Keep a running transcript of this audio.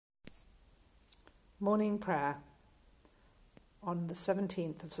Morning Prayer on the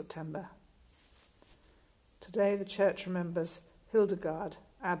 17th of September. Today the Church remembers Hildegard,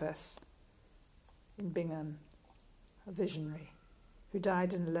 Abbess in Bingen, a visionary, who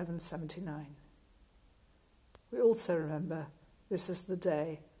died in 1179. We also remember this is the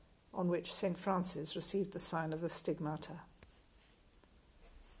day on which St. Francis received the sign of the stigmata.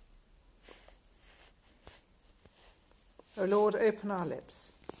 O Lord, open our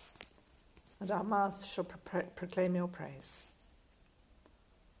lips, and our mouth shall proclaim your praise.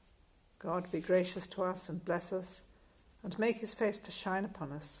 God, be gracious to us and bless us, and make his face to shine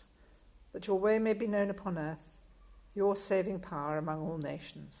upon us, that your way may be known upon earth, your saving power among all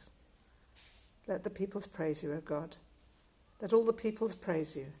nations. Let the peoples praise you, O God. Let all the peoples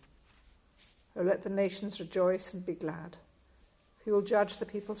praise you. O let the nations rejoice and be glad, for you will judge the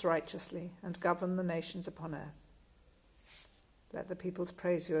peoples righteously and govern the nations upon earth. Let the peoples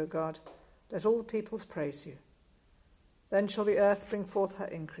praise you, O God. Let all the peoples praise you. Then shall the earth bring forth her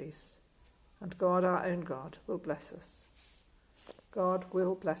increase, and God, our own God, will bless us. God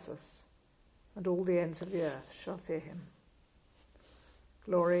will bless us, and all the ends of the earth shall fear him.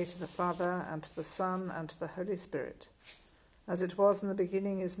 Glory to the Father, and to the Son, and to the Holy Spirit, as it was in the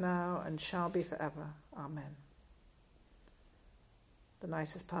beginning, is now, and shall be forever. Amen. The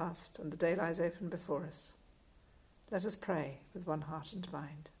night is past, and the day lies open before us. Let us pray with one heart and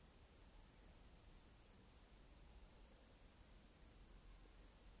mind.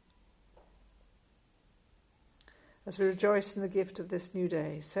 As we rejoice in the gift of this new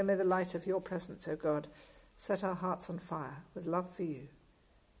day, so may the light of your presence, O God, set our hearts on fire with love for you,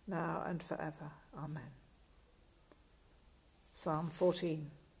 now and forever. Amen. Psalm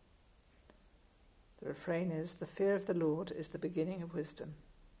 14. The refrain is, "The fear of the Lord is the beginning of wisdom."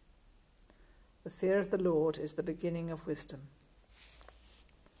 The fear of the Lord is the beginning of wisdom.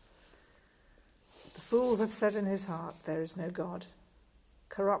 The fool has said in his heart, "There is no God."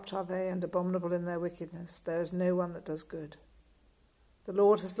 Corrupt are they and abominable in their wickedness. There is no one that does good. The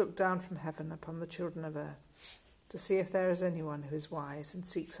Lord has looked down from heaven upon the children of earth, to see if there is anyone who is wise and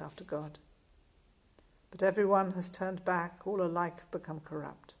seeks after God. But everyone has turned back, all alike have become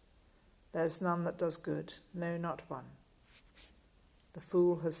corrupt. There is none that does good, no, not one. The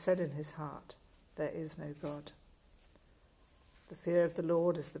fool has said in his heart, "There is no God." The fear of the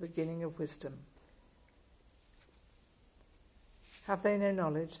Lord is the beginning of wisdom. Have they no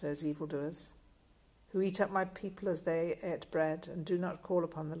knowledge, those evildoers, who eat up my people as they ate bread, and do not call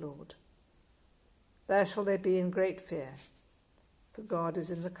upon the Lord? There shall they be in great fear, for God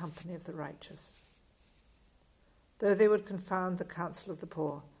is in the company of the righteous. Though they would confound the counsel of the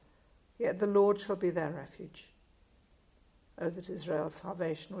poor, yet the Lord shall be their refuge. O that Israel's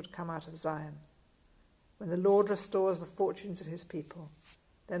salvation would come out of Zion. When the Lord restores the fortunes of his people,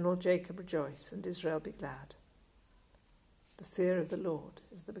 then will Jacob rejoice and Israel be glad. The fear of the Lord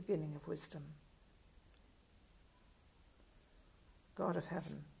is the beginning of wisdom. God of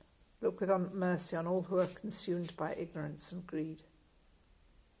heaven, look with mercy on all who are consumed by ignorance and greed.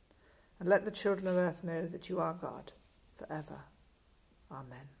 And let the children of earth know that you are God forever.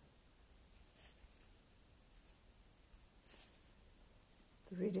 Amen.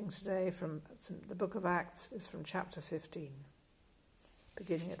 The reading today from the book of Acts is from chapter 15,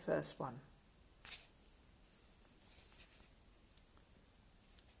 beginning at verse 1.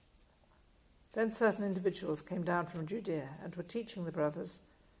 Then certain individuals came down from Judea and were teaching the brothers,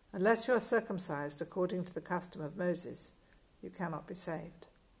 "Unless you are circumcised according to the custom of Moses, you cannot be saved."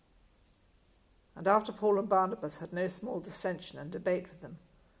 And after Paul and Barnabas had no small dissension and debate with them,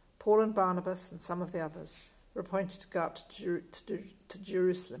 Paul and Barnabas and some of the others were appointed to go up to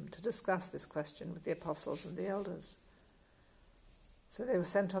Jerusalem to discuss this question with the apostles and the elders. So they were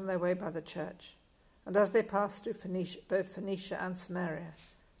sent on their way by the church, and as they passed through both Phoenicia and Samaria,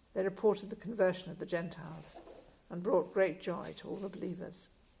 they reported the conversion of the Gentiles and brought great joy to all the believers.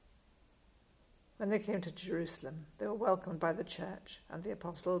 When they came to Jerusalem, they were welcomed by the church and the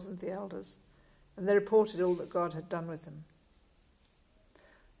apostles and the elders, and they reported all that God had done with them.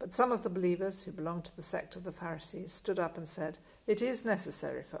 But some of the believers who belonged to the sect of the Pharisees stood up and said, "It is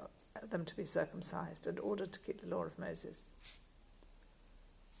necessary for them to be circumcised in order to keep the law of Moses."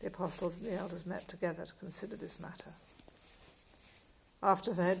 The apostles and the elders met together to consider this matter.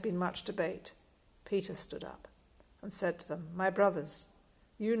 After there had been much debate, Peter stood up and said to them, "My brothers,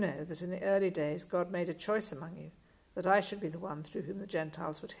 you know that in the early days God made a choice among you, that I should be the one through whom the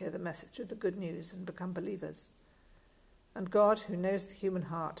Gentiles would hear the message of the good news and become believers. And God, who knows the human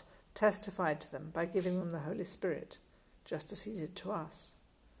heart, testified to them by giving them the Holy Spirit, just as he did to us.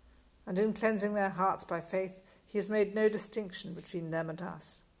 And in cleansing their hearts by faith, he has made no distinction between them and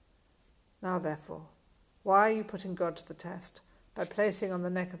us. Now therefore, why are you putting God to the test by placing on the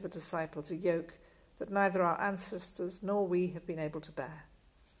neck of the disciples a yoke that neither our ancestors nor we have been able to bear?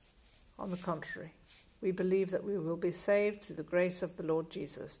 On the contrary, we believe that we will be saved through the grace of the Lord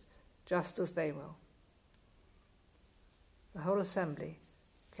Jesus, just as they will." The whole assembly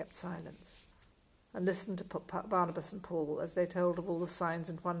kept silence and listened to Barnabas and Paul as they told of all the signs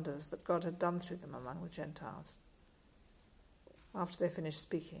and wonders that God had done through them among the Gentiles. After they finished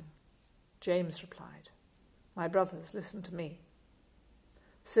speaking, James replied, "My brothers, listen to me.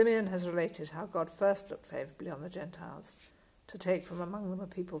 Simeon has related how God first looked favourably on the Gentiles to take from among them a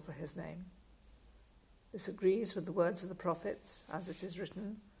people for his name. This agrees with the words of the prophets, as it is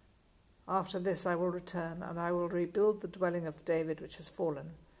written, 'After this I will return, and I will rebuild the dwelling of David which has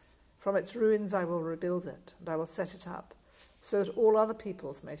fallen. From its ruins I will rebuild it, and I will set it up, so that all other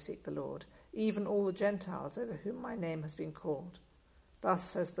peoples may seek the Lord, even all the Gentiles over whom my name has been called. Thus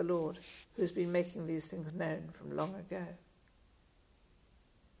says the Lord, who has been making these things known from long ago.'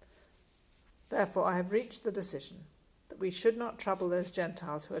 Therefore I have reached the decision that we should not trouble those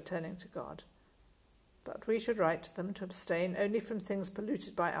Gentiles who are turning to God, but we should write to them to abstain only from things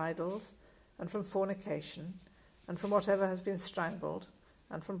polluted by idols, and from fornication, and from whatever has been strangled,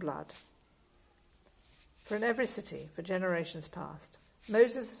 and from blood. For in every city, for generations past,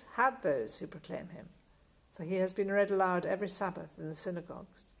 Moses had those who proclaim him, for he has been read aloud every Sabbath in the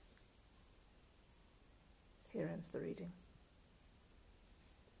synagogues." Here ends the reading.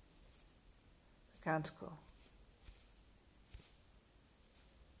 The Canticle.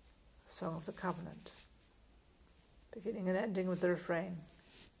 A Song of the Covenant, beginning and ending with the refrain,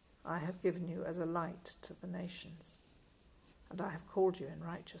 "I have given you as a light to the nations, and I have called you in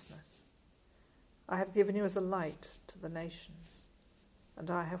righteousness. I have given you as a light to the nations,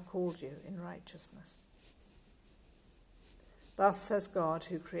 and I have called you in righteousness. Thus says God,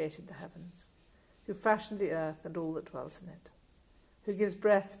 who created the heavens, who fashioned the earth and all that dwells in it, who gives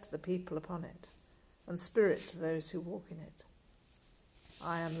breath to the people upon it, and spirit to those who walk in it.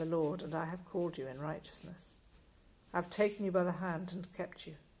 I am the Lord, and I have called you in righteousness. I have taken you by the hand and kept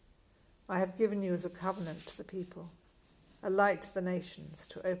you. I have given you as a covenant to the people, a light to the nations,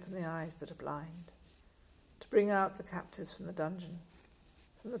 to open the eyes that are blind, to bring out the captives from the dungeon,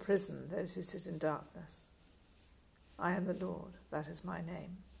 from the prison those who sit in darkness. I am the Lord, that is my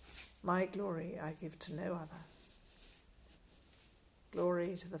name. My glory I give to no other.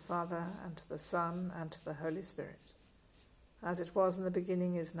 Glory to the Father, and to the Son, and to the Holy Spirit, as it was in the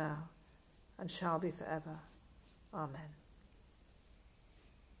beginning, is now, and shall be forever. Amen.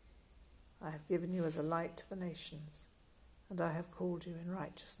 I have given you as a light to the nations, and I have called you in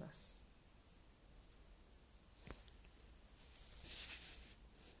righteousness."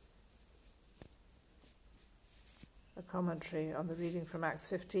 A commentary on the reading from Acts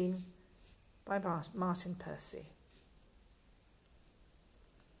 15 by Martin Percy.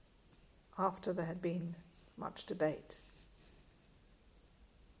 After there had been much debate.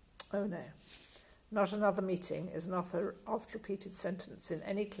 Oh no, not another meeting is an oft-repeated sentence in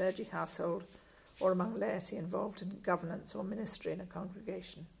any clergy household or among laity involved in governance or ministry in a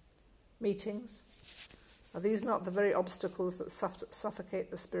congregation. Meetings? Are these not the very obstacles that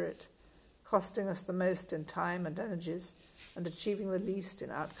suffocate the spirit, costing us the most in time and energies, and achieving the least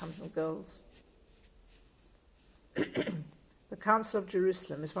in outcomes and goals? The Council of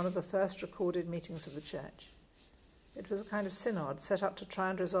Jerusalem is one of the first recorded meetings of the Church. It was a kind of synod set up to try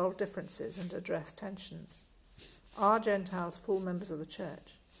and resolve differences and address tensions. Are Gentiles full members of the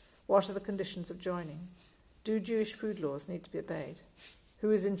Church? What are the conditions of joining? Do Jewish food laws need to be obeyed?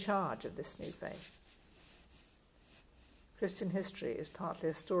 Who is in charge of this new faith? Christian history is partly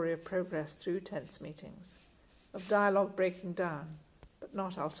a story of progress through tense meetings, of dialogue breaking down, but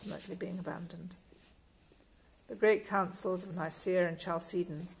not ultimately being abandoned. The great councils of Nicaea and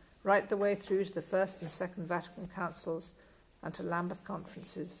Chalcedon, right the way through to the First and Second Vatican Councils and to Lambeth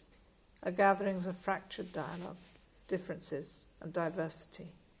conferences, are gatherings of fractured dialogue, differences and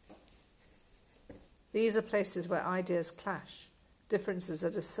diversity. These are places where ideas clash, differences are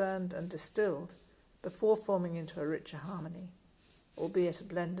discerned and distilled before forming into a richer harmony, albeit a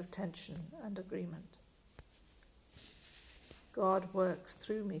blend of tension and agreement. God works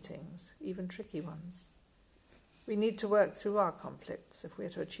through meetings, even tricky ones. We need to work through our conflicts if we are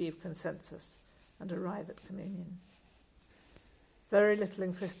to achieve consensus and arrive at communion. Very little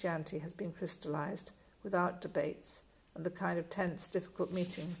in Christianity has been crystallized without debates and the kind of tense, difficult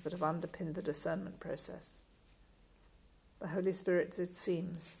meetings that have underpinned the discernment process. The Holy Spirit, it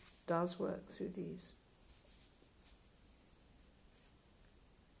seems, does work through these.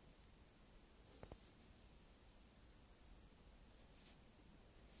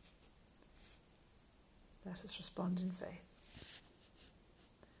 Let us respond in faith.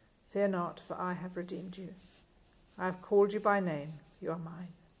 Fear not, for I have redeemed you. I have called you by name, you are mine.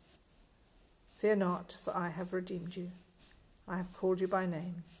 Fear not, for I have redeemed you. I have called you by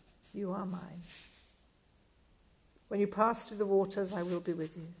name, you are mine. When you pass through the waters, I will be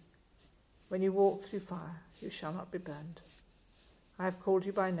with you. When you walk through fire, you shall not be burned. I have called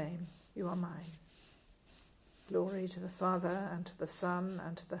you by name, you are mine. Glory to the Father, and to the Son,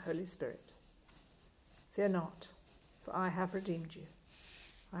 and to the Holy Spirit. Fear not, for I have redeemed you.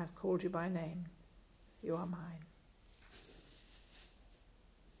 I have called you by name, you are mine.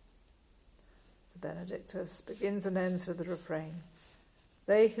 The Benedictus begins and ends with the refrain,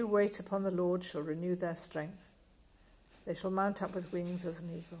 They who wait upon the Lord shall renew their strength. They shall mount up with wings as an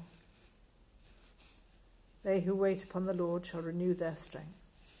eagle. They who wait upon the Lord shall renew their strength.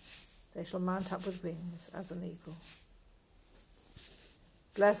 They shall mount up with wings as an eagle.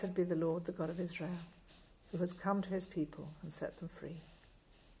 Blessed be the Lord, the God of Israel, who has come to his people and set them free.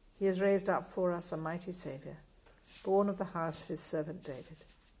 He has raised up for us a mighty Saviour, born of the house of his servant David.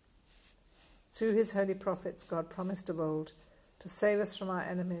 Through his holy prophets God promised of old to save us from our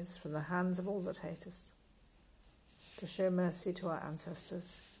enemies, from the hands of all that hate us, to show mercy to our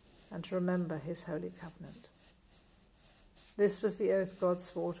ancestors, and to remember his holy covenant. This was the oath God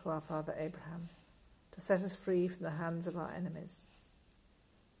swore to our father Abraham, to set us free from the hands of our enemies,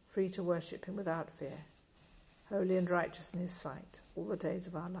 free to worship him without fear, holy and righteous in his sight all the days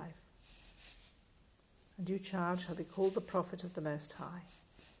of our life. And you, child, shall be called the prophet of the Most High,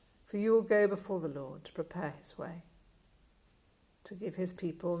 for you will go before the Lord to prepare his way, to give his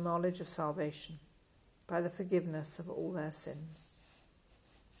people knowledge of salvation by the forgiveness of all their sins.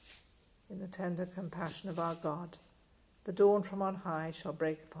 In the tender compassion of our God, the dawn from on high shall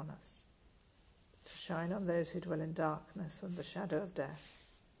break upon us, to shine on those who dwell in darkness and the shadow of death,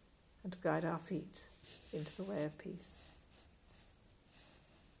 and to guide our feet into the way of peace.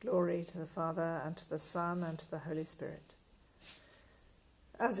 Glory to the Father, and to the Son, and to the Holy Spirit,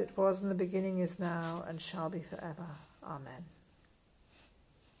 as it was in the beginning, is now, and shall be forever. Amen.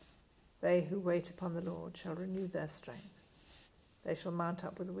 They who wait upon the Lord shall renew their strength. They shall mount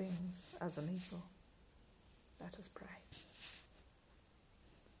up with wings as an eagle. Let us pray.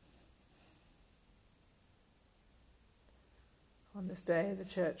 On this day, the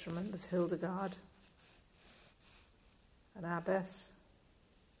Church remembers Hildegard, an abbess,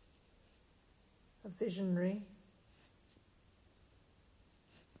 a visionary,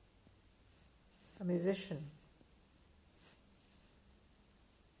 a musician,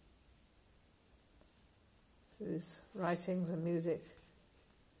 whose writings and music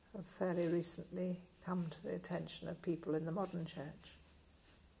have fairly recently come to the attention of people in the modern church.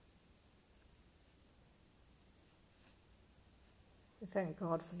 We thank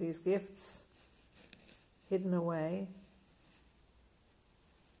God for these gifts, hidden away,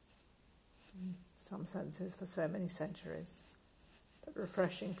 in some senses for so many centuries, but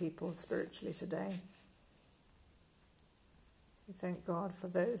refreshing people spiritually today. We thank God for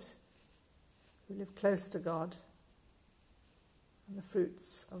those who live close to God and the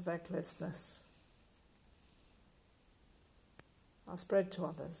fruits of their closeness are spread to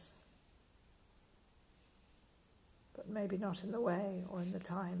others, but maybe not in the way or in the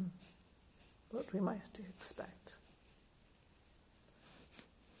time that we might expect.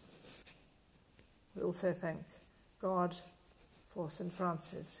 We also thank God for St.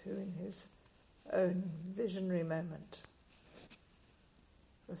 Francis, who in his own visionary moment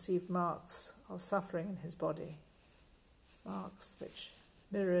received marks of suffering in his body, marks which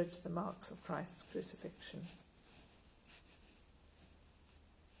mirrored the marks of Christ's crucifixion.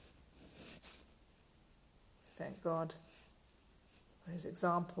 Thank God for his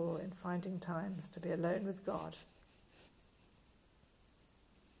example in finding times to be alone with God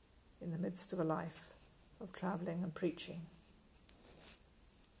in the midst of a life of travelling and preaching.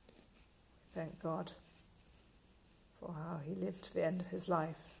 Thank God for how he lived to the end of his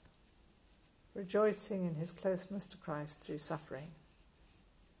life, rejoicing in his closeness to Christ through suffering,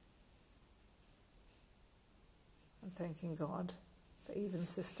 and thanking God for even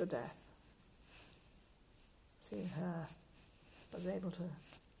Sister Death, seeing her was able to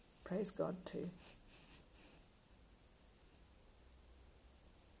praise God too.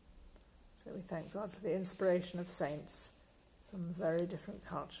 So we thank God for the inspiration of saints from a very different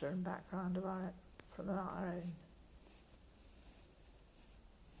culture and background from our own.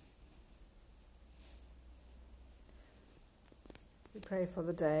 We pray for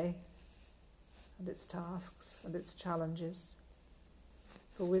the day and its tasks and its challenges,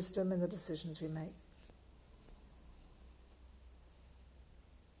 for wisdom in the decisions we make,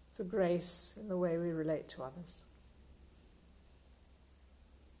 for grace in the way we relate to others.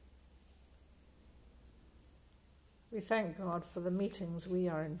 We thank God for the meetings we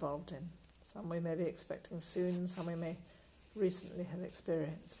are involved in. Some we may be expecting soon, some we may recently have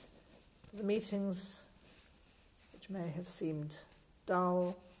experienced. For the meetings which may have seemed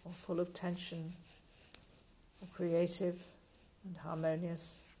dull or full of tension or creative and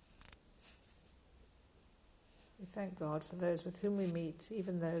harmonious. We thank God for those with whom we meet,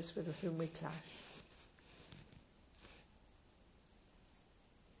 even those with whom we clash.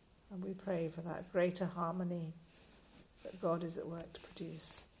 And we pray for that greater harmony that God is at work to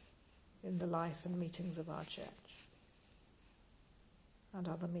produce in the life and meetings of our church and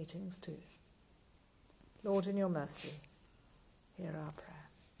other meetings too. Lord, in your mercy, hear our prayer.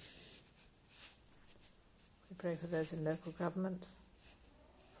 We pray for those in local government,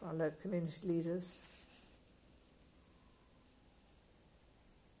 for our local community leaders.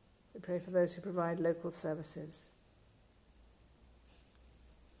 We pray for those who provide local services.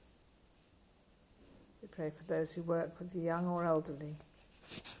 We pray for those who work with the young or elderly.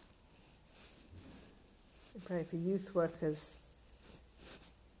 We pray for youth workers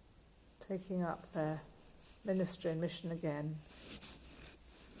taking up their ministry and mission again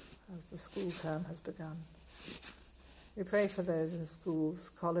as the school term has begun. We pray for those in schools,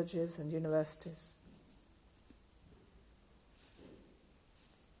 colleges and universities,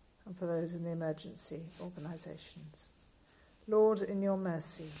 and for those in the emergency organisations. Lord, in your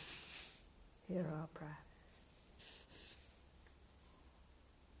mercy, hear our prayer.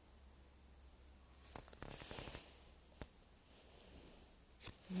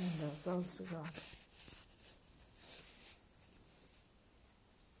 Commend ourselves to God.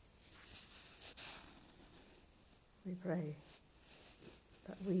 We pray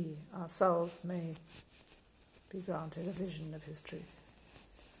that we ourselves may be granted a vision of his truth.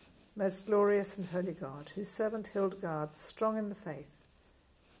 Most glorious and holy God, whose servant Hildegard, strong in the faith,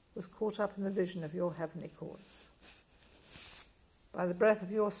 was caught up in the vision of your heavenly courts. By the breath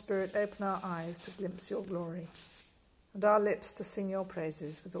of your Spirit, open our eyes to glimpse your glory, and our lips to sing your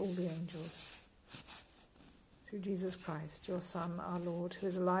praises with all the angels. Through Jesus Christ, your Son, our Lord, who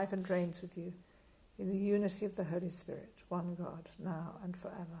is alive and reigns with you in the unity of the Holy Spirit, one God, now and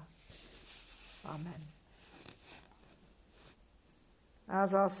forever. Amen.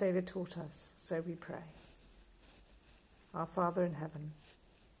 As our Saviour taught us, so we pray. Our Father in heaven,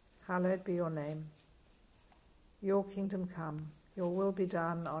 hallowed be your name. Your kingdom come, your will be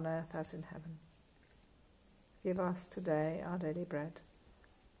done on earth as in heaven. Give us today our daily bread.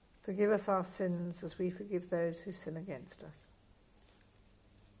 Forgive us our sins as we forgive those who sin against us.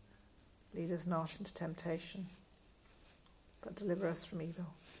 Lead us not into temptation, but deliver us from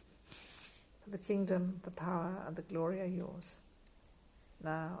evil. For the kingdom, the power, and the glory are yours,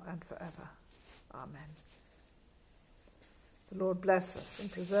 now and forever. Amen. The Lord bless us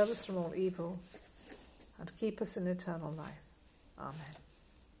and preserve us from all evil, and keep us in eternal life. Amen.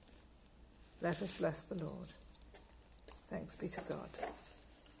 Let us bless the Lord. Thanks be to God.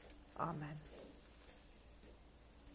 Amen.